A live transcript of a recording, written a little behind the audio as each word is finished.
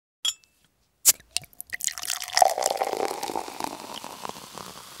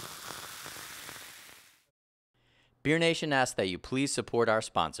Beer Nation asks that you please support our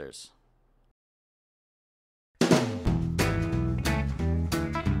sponsors.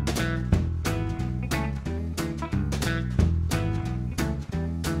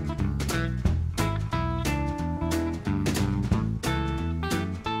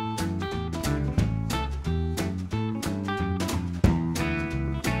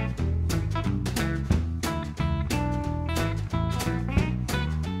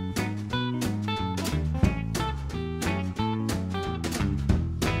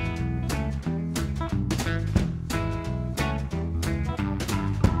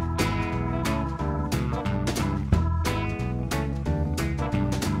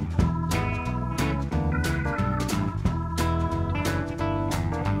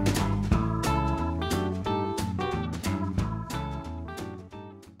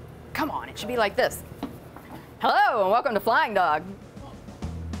 Come on, it should be like this. Hello and welcome to Flying Dog.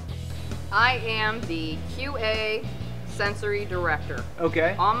 I am the QA Sensory Director.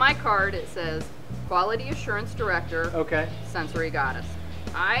 Okay. On my card it says Quality Assurance Director, Okay. Sensory Goddess.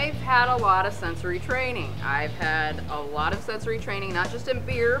 I've had a lot of sensory training. I've had a lot of sensory training, not just in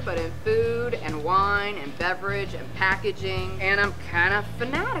beer, but in food and wine and beverage and packaging. And I'm kind of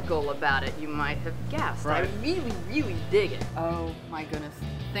fanatical about it, you might have guessed. Right. I really, really dig it. Oh my goodness.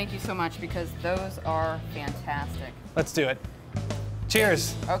 Thank you so much because those are fantastic. Let's do it.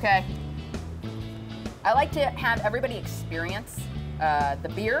 Cheers. Okay. I like to have everybody experience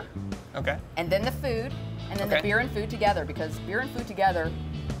the beer Okay. and then the food and then the beer and food together because beer and food together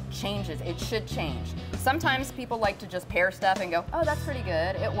changes. It should change. Sometimes people like to just pair stuff and go, oh, that's pretty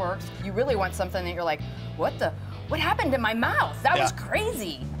good. It works. You really want something that you're like, what happened to my mouth? That was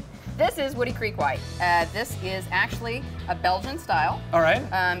crazy. This is Woody Creek White. This is actually a Belgian style. All right.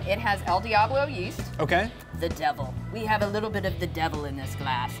 It has El Diablo yeast. Okay. The devil. We have a little bit of the devil in this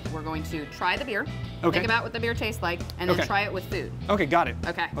glass. We're going to try the beer, Okay. think about what the beer tastes like, and then try it with food. Okay, got it.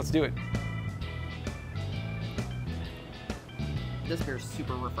 Okay. Let's do it. This beer is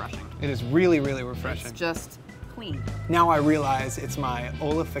super refreshing. It is really, really refreshing. It's just clean. Now I realize it's my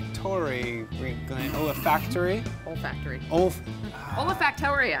olfactory, olfactory? Olfactory.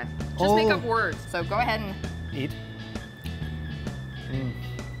 Olfactoria. Just make up words. So go ahead and Eat.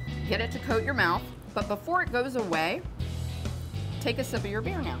 get it to coat your mouth. But before it goes away, take a sip of your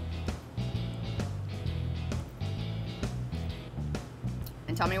beer now.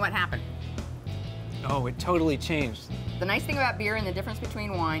 And tell me what happened. Oh, it totally changed. The nice thing about beer and the difference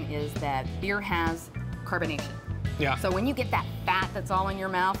between wine is that beer has carbonation. Yeah. So when you get that fat that's all in your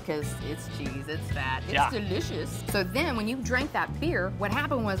mouth, because it's cheese, it's fat, it's delicious. So then when you drank that beer, what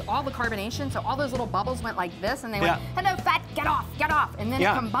happened was all the carbonation, so all those little bubbles went like this and they went, hello fat, get off, get off. And then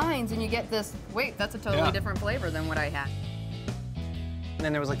it combines and you get this, wait, that's a totally different flavor than what I had. And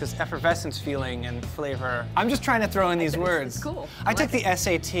then there was like this effervescence feeling and flavor. I'm just trying to throw in these words. It's cool. I took the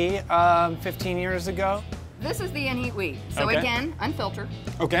SAT 15 years ago. This is the in-heat wheat. So again, unfiltered.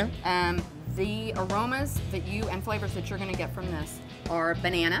 Okay. The aromas that you and flavors that you're going to get from this are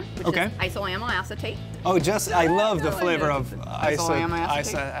banana, which is isoamyl acetate. Oh, I love the flavor of isoamyl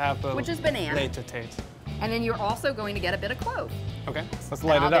acetate, which is banana. And then you're also going to get a bit of clove. Okay, let's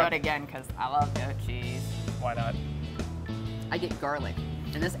light it up. I'll do it again because I love goat cheese. Why not? I get garlic.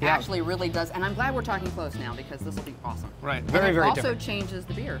 And this actually really does, and I'm glad we're talking close now because this will be awesome. Right, very, very different. It also changes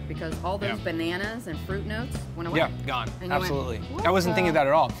the beer because all those bananas and fruit notes went away. Yeah, gone, absolutely. Went, I wasn't thinking of that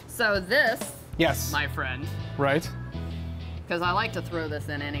at all. So this, my friend. Right. Because I like to throw this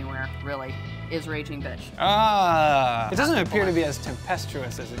in anywhere, really, is Raging Bitch. Ah. It doesn't appear to be as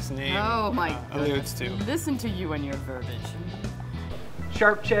tempestuous as its name alludes to. Listen to you and your verbiage.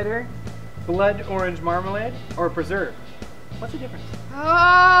 Sharp cheddar, blood orange marmalade, or preserve? What's the difference?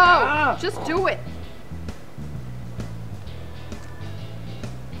 Oh, just do it.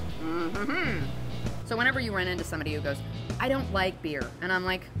 So whenever you run into somebody who goes, I don't like beer, and I'm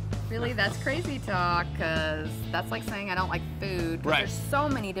like, really, that's crazy talk, because that's like saying I don't like food. Right. There's so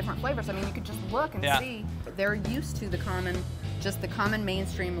many different flavors. I mean, you could just look and see. They're used to the common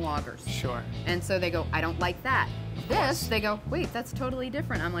mainstream lagers. Sure. And so they go, I don't like that. This, they go, wait, that's totally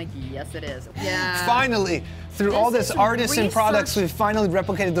different. I'm like, yes, it is. Yeah. Finally, through all this artisan products, we've finally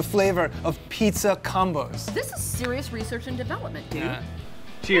replicated the flavor of pizza combos. This is serious research and development, dude. Yeah.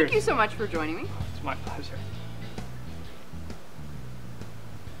 Cheers. Thank you so much for joining me. It's my pleasure.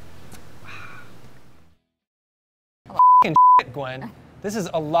 Gwen. This is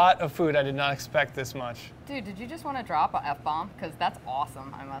a lot of food. I did not expect this much. Dude, did you just want to drop a F-bomb? Because that's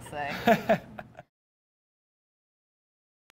awesome, I must say.